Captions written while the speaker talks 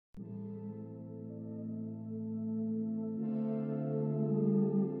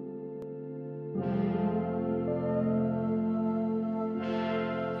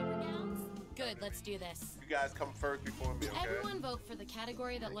let's do this. You guys come first before me, okay? Everyone vote for the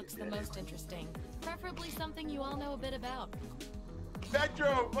category that looks the most interesting. Preferably something you all know a bit about.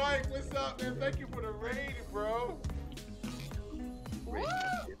 Petro, Mike, what's up, man? Thank you for the raid, bro. Woo!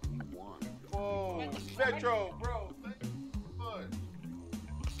 Whoa, Petro, bro, thank you so much.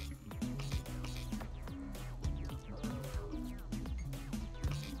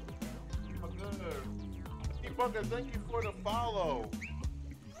 I'm good. Bunker, thank you for the follow.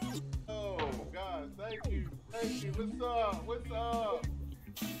 Oh, God, thank you. Thank you. What's up? What's up?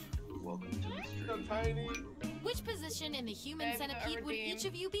 Welcome to the stream. What's up, Tiny? Which position in the human centipede would each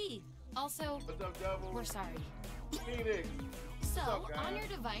of you be? Also, What's up, Devil? we're sorry. Phoenix. So, up, on your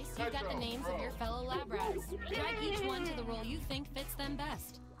device, you've got the names of your fellow lab rats. Drag each one to the role you think fits them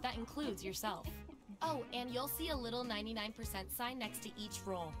best. That includes yourself. Oh, and you'll see a little 99% sign next to each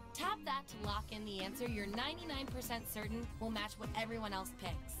role. Tap that to lock in the answer you're 99% certain will match what everyone else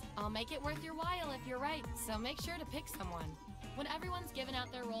picks. I'll make it worth your while if you're right, so make sure to pick someone. When everyone's given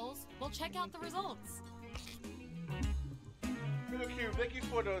out their roles, we'll check out the results. Thank you. Thank you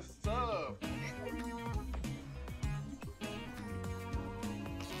for the sub.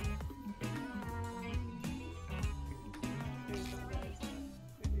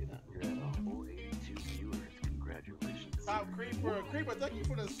 Top Creeper, thank you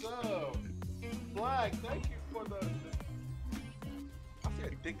for the sub. Black, thank you for the I see a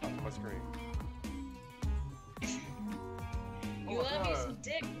dick on my screen. You love me some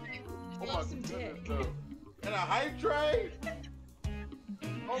dick, Mike. You love some dick. And a hype train?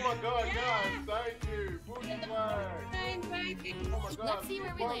 Oh my god, guys, thank you. Booty flag. Oh my god. Let's see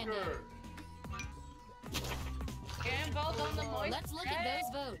where we landed. Get involved on the moist. Let's look at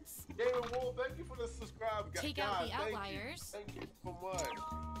those votes. David Wolf, thank you for the subscribe, guys. Take out the outliers. Thank you so much.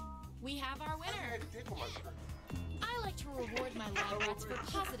 We have our winner. I had a dick on my screen. I like to reward my lab rats for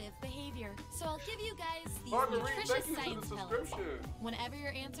positive behavior, so I'll give you guys these Marguerite, nutritious thank you for science the pellets. subscription. Whenever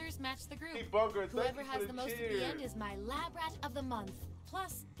your answers match the group, Hey, Bunker, thank whoever you for has the the most at cheers. the end is my lab rat of the month.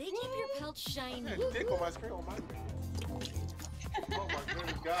 Plus, they keep your pelts shiny. I had a dick on my screen on my screen. Oh my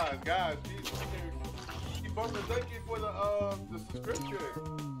goodness, guys, Jesus. Hey, Bunker, thank you for the subscription.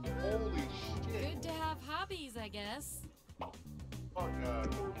 Holy shit. Good to have hobbies, I guess. Oh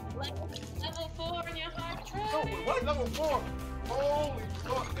god. Level 4 in your hard No, drive. what? Level 4? Holy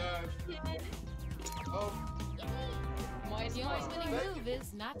fuck, guys. Moist, The only moist. winning move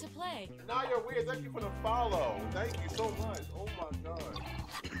is not to play. Now you're weird. Thank you for the follow. Thank you so much. Oh my god.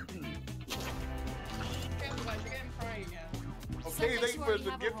 Careful, guys, you're getting crying now. Okay, Subjects thank who you for already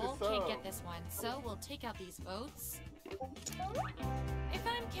the have a gifted role can't sub. get this one, so we'll take out these votes. If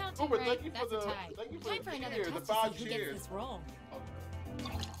I'm counting Uber, right, thank you for that's a the- tie. thank you for Time the for another cheers, the test to 5 see who cheers. gets this role.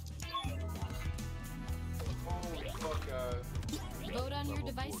 Holy fuck, guys. Vote on your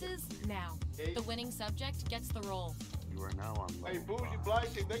devices now. The winning subject gets the role. You are now on Hey, level Bougie 5.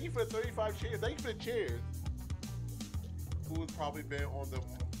 Black Chick, thank you for the 35 cheers. Thank you for the cheers. Who has probably been on the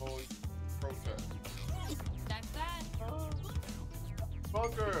most protest? That's that.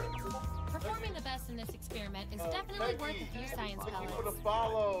 Bunker. Performing the best in this experiment is definitely worth a few science Thank you for the pellets.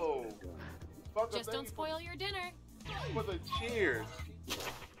 follow. Bunker, Just thank don't you spoil your dinner. for the cheers.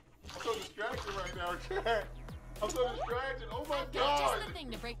 I'm so distracted right now, chat. I'm so distracted. Oh my I've got god. just the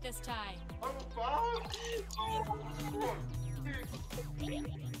thing to break this tie. I'm a five.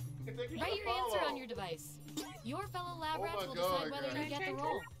 Write your answer on your device. Your fellow lab Oh rats my will God, decide whether guys. you get the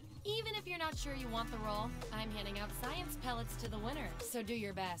role. Even if you're not sure you want the role, I'm handing out science pellets to the winner, so do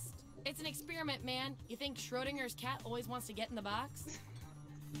your best. It's an experiment, man. You think Schrodinger's cat always wants to get in the box?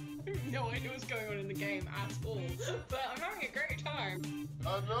 No idea what's going on in the game at all, but I'm having a great time.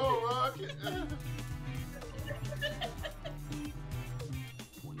 I know, Rocket.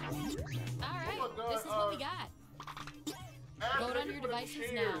 Alright, Oh my God, this is what we got. Vote on your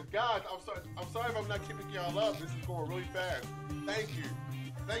devices now. Guys, I'm sorry if I'm not keeping y'all up. This is going really fast. Thank you.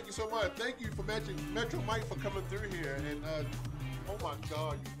 Thank you so much. Thank you for Metro Mike for coming through here. And oh my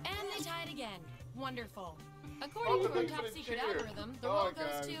god. And they tied again. Wonderful. According to our thank you for top the secret cheer. algorithm, the Oh, role goes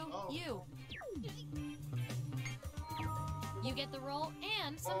guys. to Oh. you. You get the role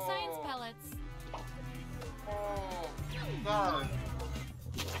and some science pellets. Oh god.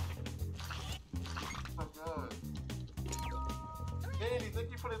 Oh god. Andy,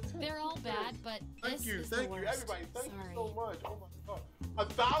 thank you for the tip. They're all bad, but Thank this you, is thank the you, worst. everybody. Thank Sorry. you so much. Oh my god.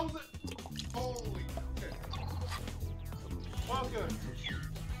 1,000? Holy shit. Welcome.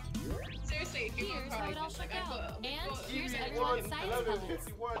 Seriously, if you Here's want how crying, it all shook out. And here's EV1 everyone's science 11 pellets.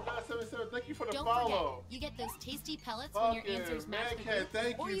 51 977. Thank you for the Don't follow. forget, you get those tasty pellets when your Fucking answers match the Magcat, group,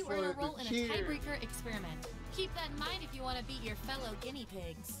 thank or you you for earn a the role in a cheers. tiebreaker experiment. Keep that in mind if you want to beat your fellow guinea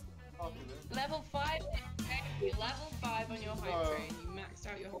pigs. Level 5. Level 5 on your hype train. You maxed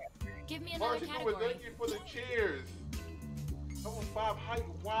out your hype train. Give me another category. Thank you for the cheers. Level 5 height.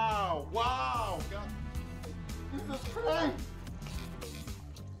 Wow. Wow. God. Jesus Christ.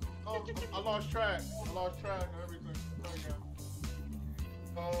 I lost track. I lost track of everything.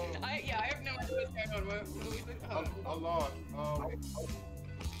 I have no idea what's going on. What I lost.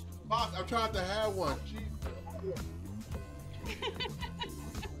 Fox, I'm trying to have one.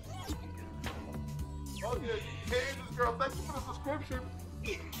 Oh yeah, Kansas girl, thank you for the subscription.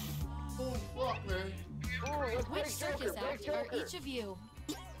 Oh fuck, man. Which circus act are each of you?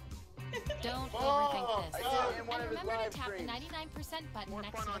 Don't overthink this. And remember to tap the 99% button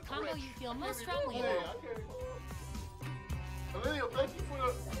next to the combo you feel most strongly about. Olivia, thank you for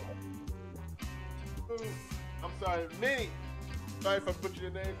the... I'm sorry, Minnie. Sorry if I butchered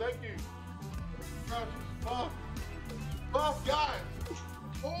your name. Thank you. Fuck, guys.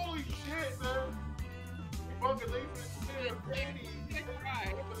 Holy shit, man. Fucking late for the shit. Minnie.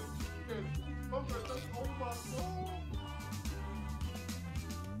 Oh my God.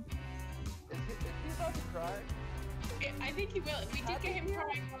 Is he about to cry? I think he will. We did get him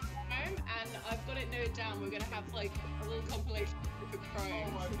crying one time, and I've got it noted down. We're gonna have like a little compilation of him crying.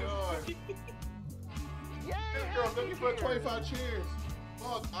 Oh my God. Yeah. This girl, thank you for the 25 cheers.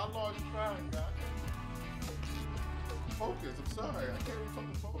 Fuck, I lost track, guys. Focus, I'm sorry. I can't even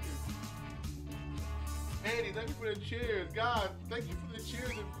fucking focus. Andy, thank you for the cheers. God, thank you for the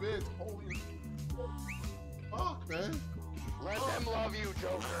cheers and bits. Holy fuck, man. Let them love you,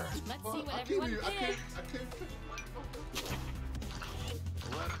 Joker. Let's see what everyone I picked. can't.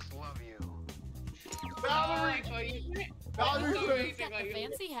 Let us love you. Valerie! Valerie, Got the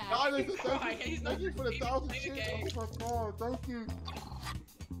fancy hat. Valerie, thank you for the 1,000 cheers. Oh my God, thank you.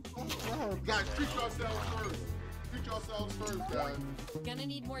 Oh God. Guys, treat yourselves first. Treat yourselves first, guys. Gonna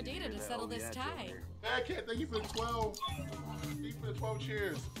need more data to settle this tie. Cat, thank you for the 12. Thank you for the 12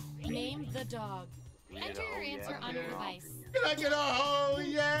 cheers. Name the dog. Enter your answer on your device. Can I get a oh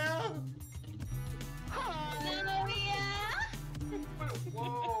yeah? Oh yeah!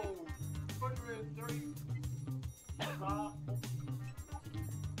 Whoa! 130.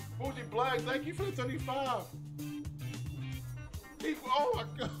 Fuji Black, thank you for the 35. Oh my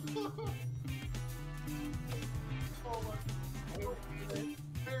God! Oh my God!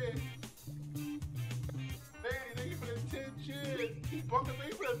 Hey, thank you for the 10 cheers. Keep bucking me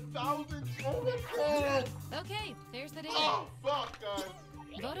for 1,000. Oh my God! Okay, there's the data. Oh fuck, guys!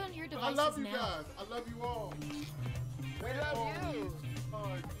 Vote on your I devices love you now. guys. I love you all. We love you.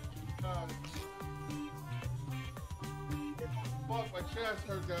 Oh, God. Fuck, my chest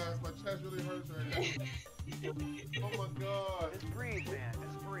hurts, guys. My chest really hurts right now. Oh my God. Just breathe, man.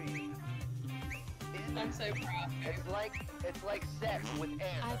 Just breathe. I'm so proud. It's like sex with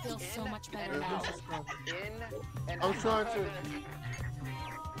air. I feel so much better now. In and I'm out. trying to.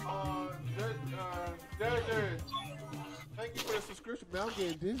 There. Thank you for the subscription, man. I'm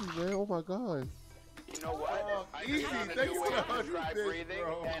getting dizzy, man. Oh my God. You know what? I easy. just found a Thank new you way for the to 100 try bits, breathing,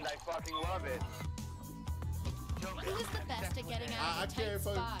 bro. and I fucking love it. Who is the best at getting I out of a tight can't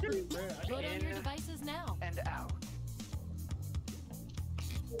spot? fucking breathe, man. Vote on your devices now. And out.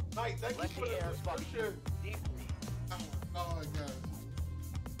 Mike, thank you Let for the the air fucking subscription. deep me. Oh my God.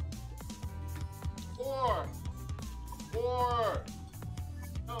 4.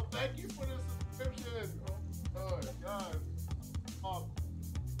 No, thank you for the subscription. Oh my God.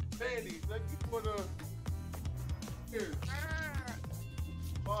 Sandy, thank you for the. Cheers.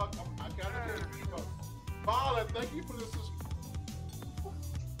 Fuck, I gotta get it. Violet, thank you for the subscription.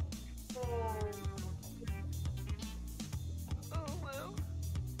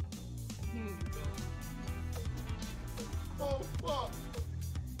 Oh fuck!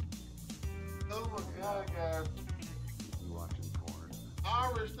 Oh my God, guys! You watching porn?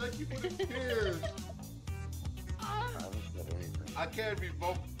 Irish, thank you for the tears. I haven't said anything. I can't be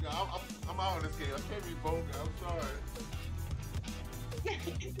vocal. I'm out of this game. I can't be vocal. I'm sorry.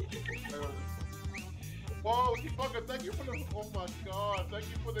 Whoa, you fucker! Thank you for the. Oh my God! Thank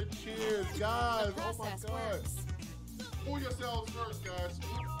you for the cheers, guys! The Oh my process God! works. Pull yourselves first, guys.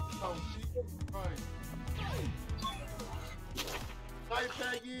 Oh, Jesus Christ! Night,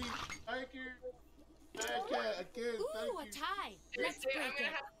 Peggy. Thank you. Bad cat again. Ooh, Thank a you. tie. Let's Seriously, break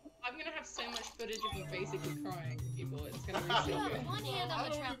it. I'm gonna have so much footage of you basically crying, people. It's gonna be You so have good. one hand on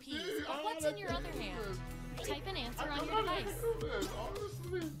the trapeze, but what's in your other hand? Type an answer on your device.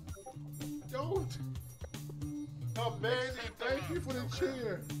 Honestly, don't. Amazing. Thank you for the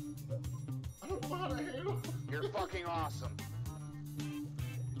cheer. I don't know how to handle. You're fucking awesome.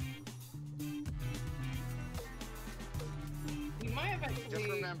 You You might have Just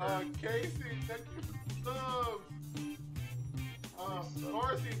actually. remember. Casey, thank you for the subs.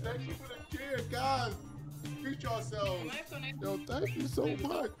 Marcy, thank you for the cheers, guys. Treat yourselves. You might have gone over. Yo, thank you so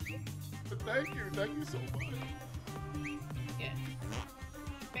much. Thank you so much. Yeah.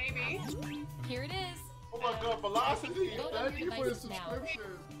 Baby. Here it is. Oh my God, Velocity, Go to thank your you for the devices now. subscription.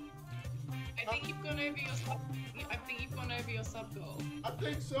 I think you've gone over your sub. I think you've gone over your sub goal. I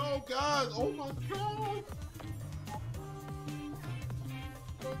think so, guys. Oh my God.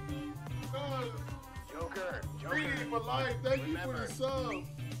 Joker. Greedy Joker. for life, thank you for Remember. the subs.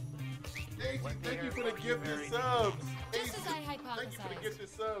 Daisy, What thank you year for the was you gifted married? subs. Just Daisy, as I thank you for the hypothesized. gifted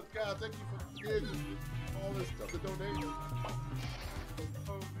subs. God, thank you for the gifts, all this stuff, the donations.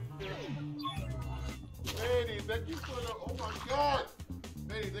 Oh, Manny, thank you for the, oh my God.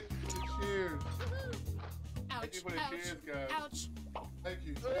 Manny, thank you for the cheers. Thank Ouch, you for the ouch, cheers, guys. ouch. Thank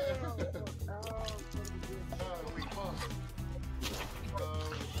you.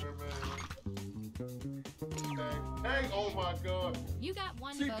 Hey, oh my God. You got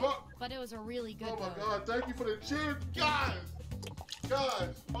one See, vote, Buck- but it was a really good Oh my vote. God, thank you for the cheers, guys.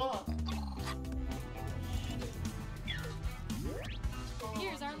 Guys, fuck.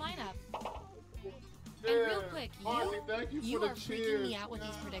 Here's our lineup. Yeah. And real quick, Marcy, thank you you for the are cheers. freaking me out with these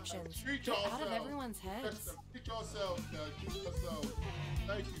guys. predictions. Treat Get out of yourselves. everyone's heads. Treat yourselves, guys. Treat yourselves.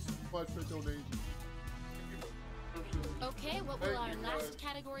 Thank you so much for donating. Okay, what will Thank our you, last guys.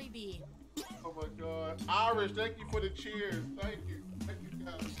 category be? Oh my God. Irish, thank you for the cheers. Thank you. Thank you,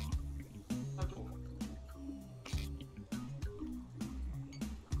 guys.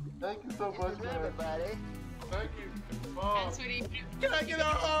 Thank you so much, guys. Everybody. Thank you. And Mom. sweetie. Can I get a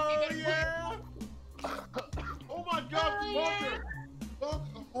oh yeah? Oh my God, Bunker.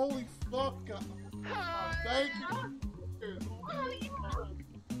 Bunker. Holy fuck. God. Thank you.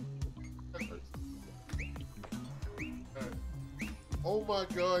 Oh my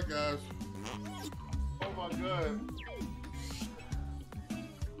God, guys. Oh my God.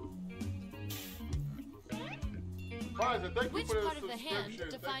 Pfizer, thank you Which for the part of the hand subscription.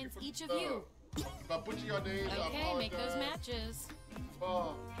 Thank defines for the each of sub. you? If I butcher your names, I Okay, make those apologize. matches.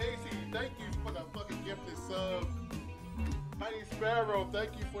 Casey, thank you for the fucking gifted sub. Tiny Sparrow,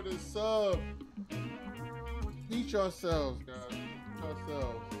 thank you for the sub. Eat yourselves, guys. Eat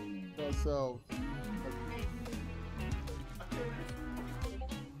yourselves. Eat yourselves.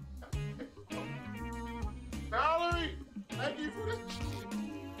 Valerie, thank you for the.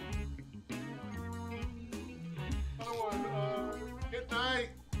 Good night.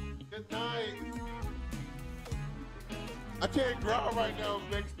 Good night. I can't growl right now,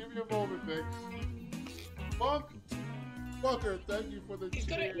 Vix. Give me a moment, Vix. Bunker, thank you for the He's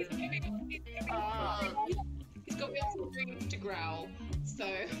got cheer. to be able to scream to growl. So.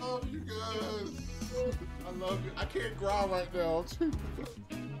 Love you guys. I love you. I can't growl right now.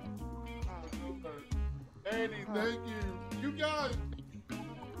 Andy, thank you. You guys.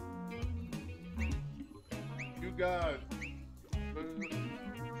 You guys.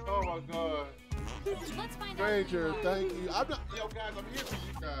 Oh my God. Let's find Stranger, out. thank you. I'm not, yo guys, I'm here for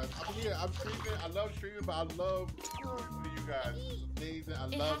you guys. I'm here. I'm streaming. I love streaming, but I love for you guys. It's amazing. I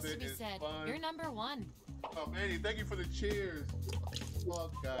It love has it. to be It's said. fun. You're number one. Oh, Manny, thank you for the cheers.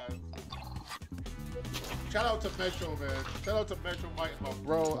 Fuck, guys. Shout out to Metro, man. Shout out to Metro Mike, my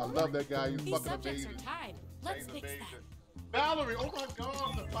bro. I love that guy. He's These fucking subjects amazing. are tied. Let's He's fix amazing. that. Valerie, oh my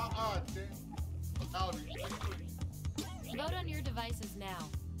God, the pop odds, man. Valerie, thank you. Vote on your devices now.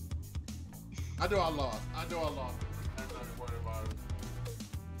 I know I lost. I'm not worried about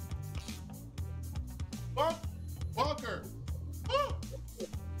it. Bunker. Oh,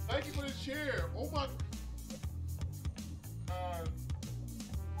 thank you for the cheer. Oh my.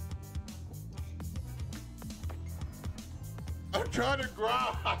 I'm trying to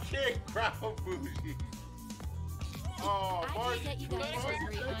growl. I can't growl, bougie. Oh, I Marcy, can't get you guys Marcy, to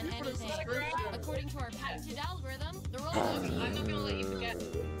agree thank on you for the anything. subscription. According to our patented algorithm, the roll I'm goes not gonna let you forget.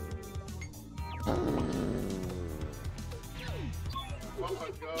 Oh my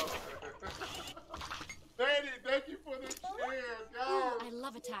God. Manny, thank you for the cheer, I guys.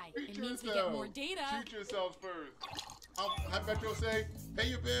 love a tie. Treat It means we yourself. get more data. Treat yourselves first. Have Metro say, pay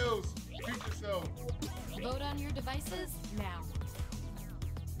your bills. Treat yourself. Vote on your devices now.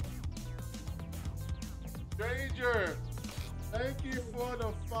 Stranger, thank you for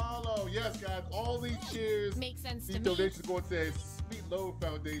the follow. Yes, guys, all these cheers, Makes sense these to me. donations go to the Sweet Low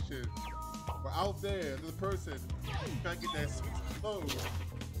Foundation. We're out there. There's a person trying to get that sweet load.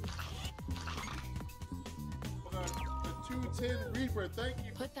 The 210 Reaper, thank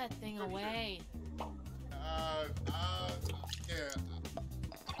you. Put that thing away. Yeah.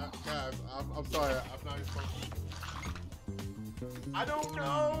 Guys, I'm sorry. I'm not supposed to. I don't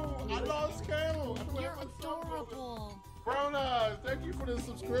know. I lost count. I don't You're have my sub number. adorable. Brown Eyes, thank you for the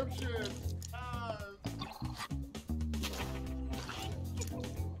subscription.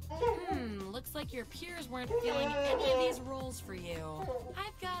 Looks like your peers weren't feeling any of these roles for you.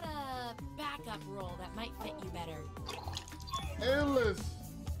 I've got a backup role that might fit you better. Endless,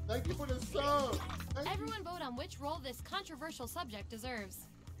 thank you for the sub. Everyone vote on which role this controversial subject deserves.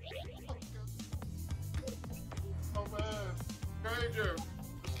 Oh man, Stranger,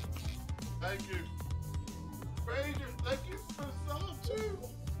 thank you. Stranger, thank you for the sub too.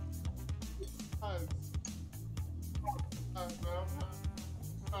 Guys, man,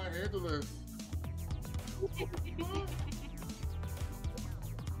 I handle this.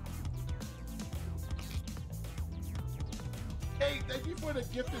 Hey, thank you for the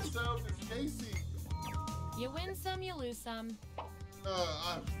gifted subs, it's Casey. You win some, you lose some.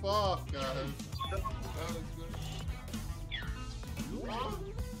 Fuck, guys. That was good.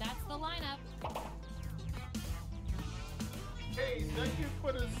 That's the lineup. Hey, thank you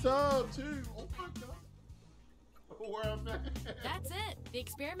for the sub too. Oh my god. Where I'm at. That's it. The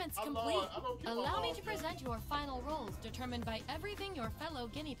experiment's I'm complete. on. I don't give a Allow me fuck, to man. present your final roles, determined by everything your fellow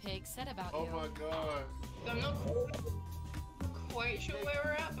guinea pigs said about Oh you. my god. I'm not quite sure where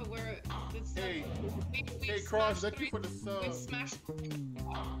we're at, but we're. Hey, we hey, Cross, thank you for the sub. We smashed.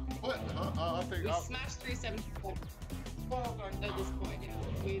 What? I think We I'll... smashed 374 Oh my at this point. Yeah,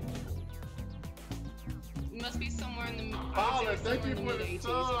 we must be somewhere in the. Follow, thank you for the mid-80s.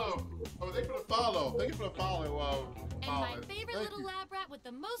 sub. Oh, thank you for the follow. Thank you for the follow. Wow. And my favorite little lab rat with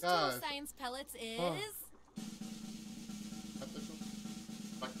the most Guys. tool science pellets is...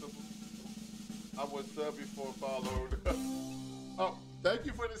 I was sub before followed. Oh, thank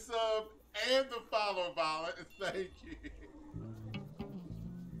you for the sub and the follow, Violet. Thank you.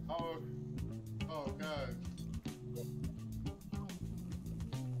 Oh, guys.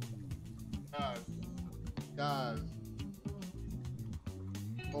 Guys.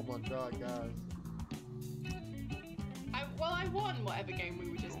 Oh my god, guys. I won whatever game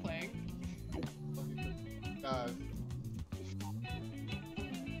we were just playing. Guys.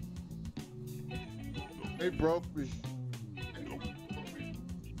 They broke me.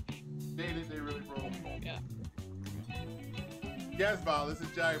 They really broke me. Yeah. Yes, Val, this is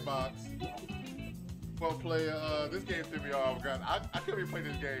Jackbox. We'll play, this game threw me off. God, I couldn't even play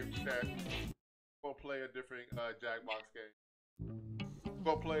this game, chat. We'll play a different, Jackbox game.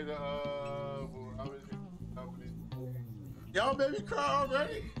 We'll play the, y'all made me cry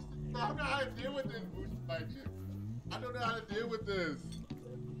already? I don't know how to deal with this. I don't know how to deal with this.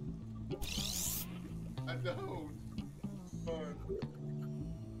 I don't.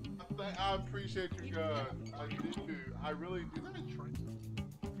 I appreciate you guys. I do. I really do. Let me try.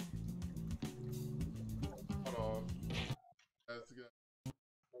 Hold on. That's good.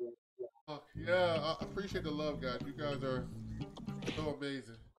 Fuck yeah, I appreciate the love, guys. You guys are so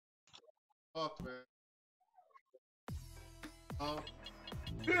amazing. Fuck, man.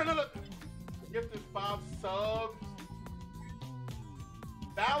 Look. Gifted 5 subs.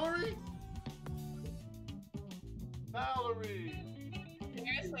 Valerie.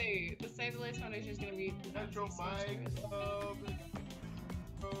 Seriously, the Save the Lace Foundation is going to be. Metro Mike,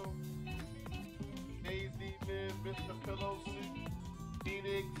 Daisy, Man, Mr. Pillow,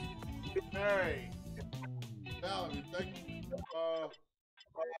 Phoenix, Mary, Valerie, thank you.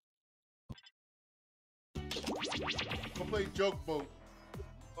 We'll play Joke Boat.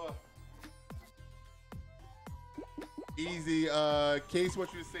 Easy, Case,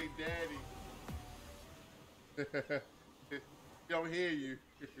 what you say, Daddy. Don't hear you.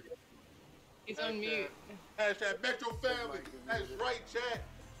 He's on mute. Hashtag Metro Family. That's right, chat.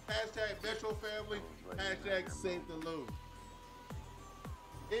 Hashtag Metro Family. Hashtag Save the Load.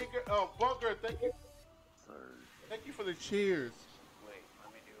 Bunker, thank you. Thank you for the cheers. Wait,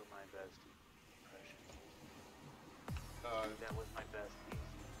 let me do my best impression. That was my best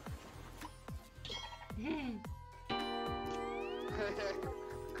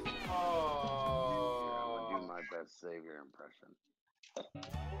I would do my best Savior impression.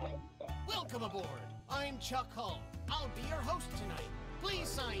 Welcome aboard. I'm Chuck Hull. I'll be your host tonight. Please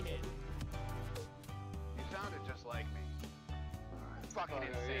sign in. You sounded just like me. Fucking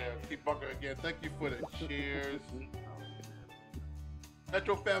insane. Yeah. Keep Bunker again. Thank you for the cheers.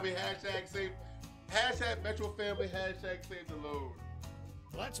 Metro Family, hashtag save. Hashtag Metro Family, hashtag save the load.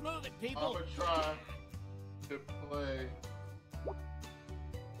 Let's move it, people. I'm gonna try to play.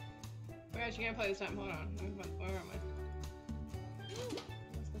 We're actually gonna play this time. Hold on. Where am I?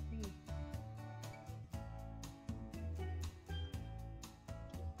 What's the thing?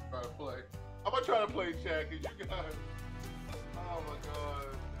 Try to play. I'm gonna try to play chat because you guys. Oh my god.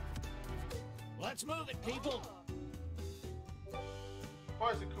 Let's move it, people.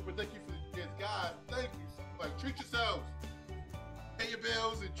 Parson Cooper, thank you for the gifts. God, thank you. Like, treat yourselves. Pay your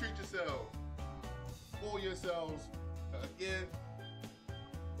bills and treat yourselves. Spoil yourselves. Again.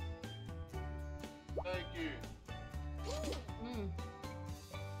 Thank you.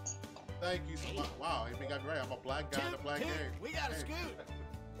 Thank you so much. Wow, it got great. I'm a black guy in a black game. We got a Hey. scoot.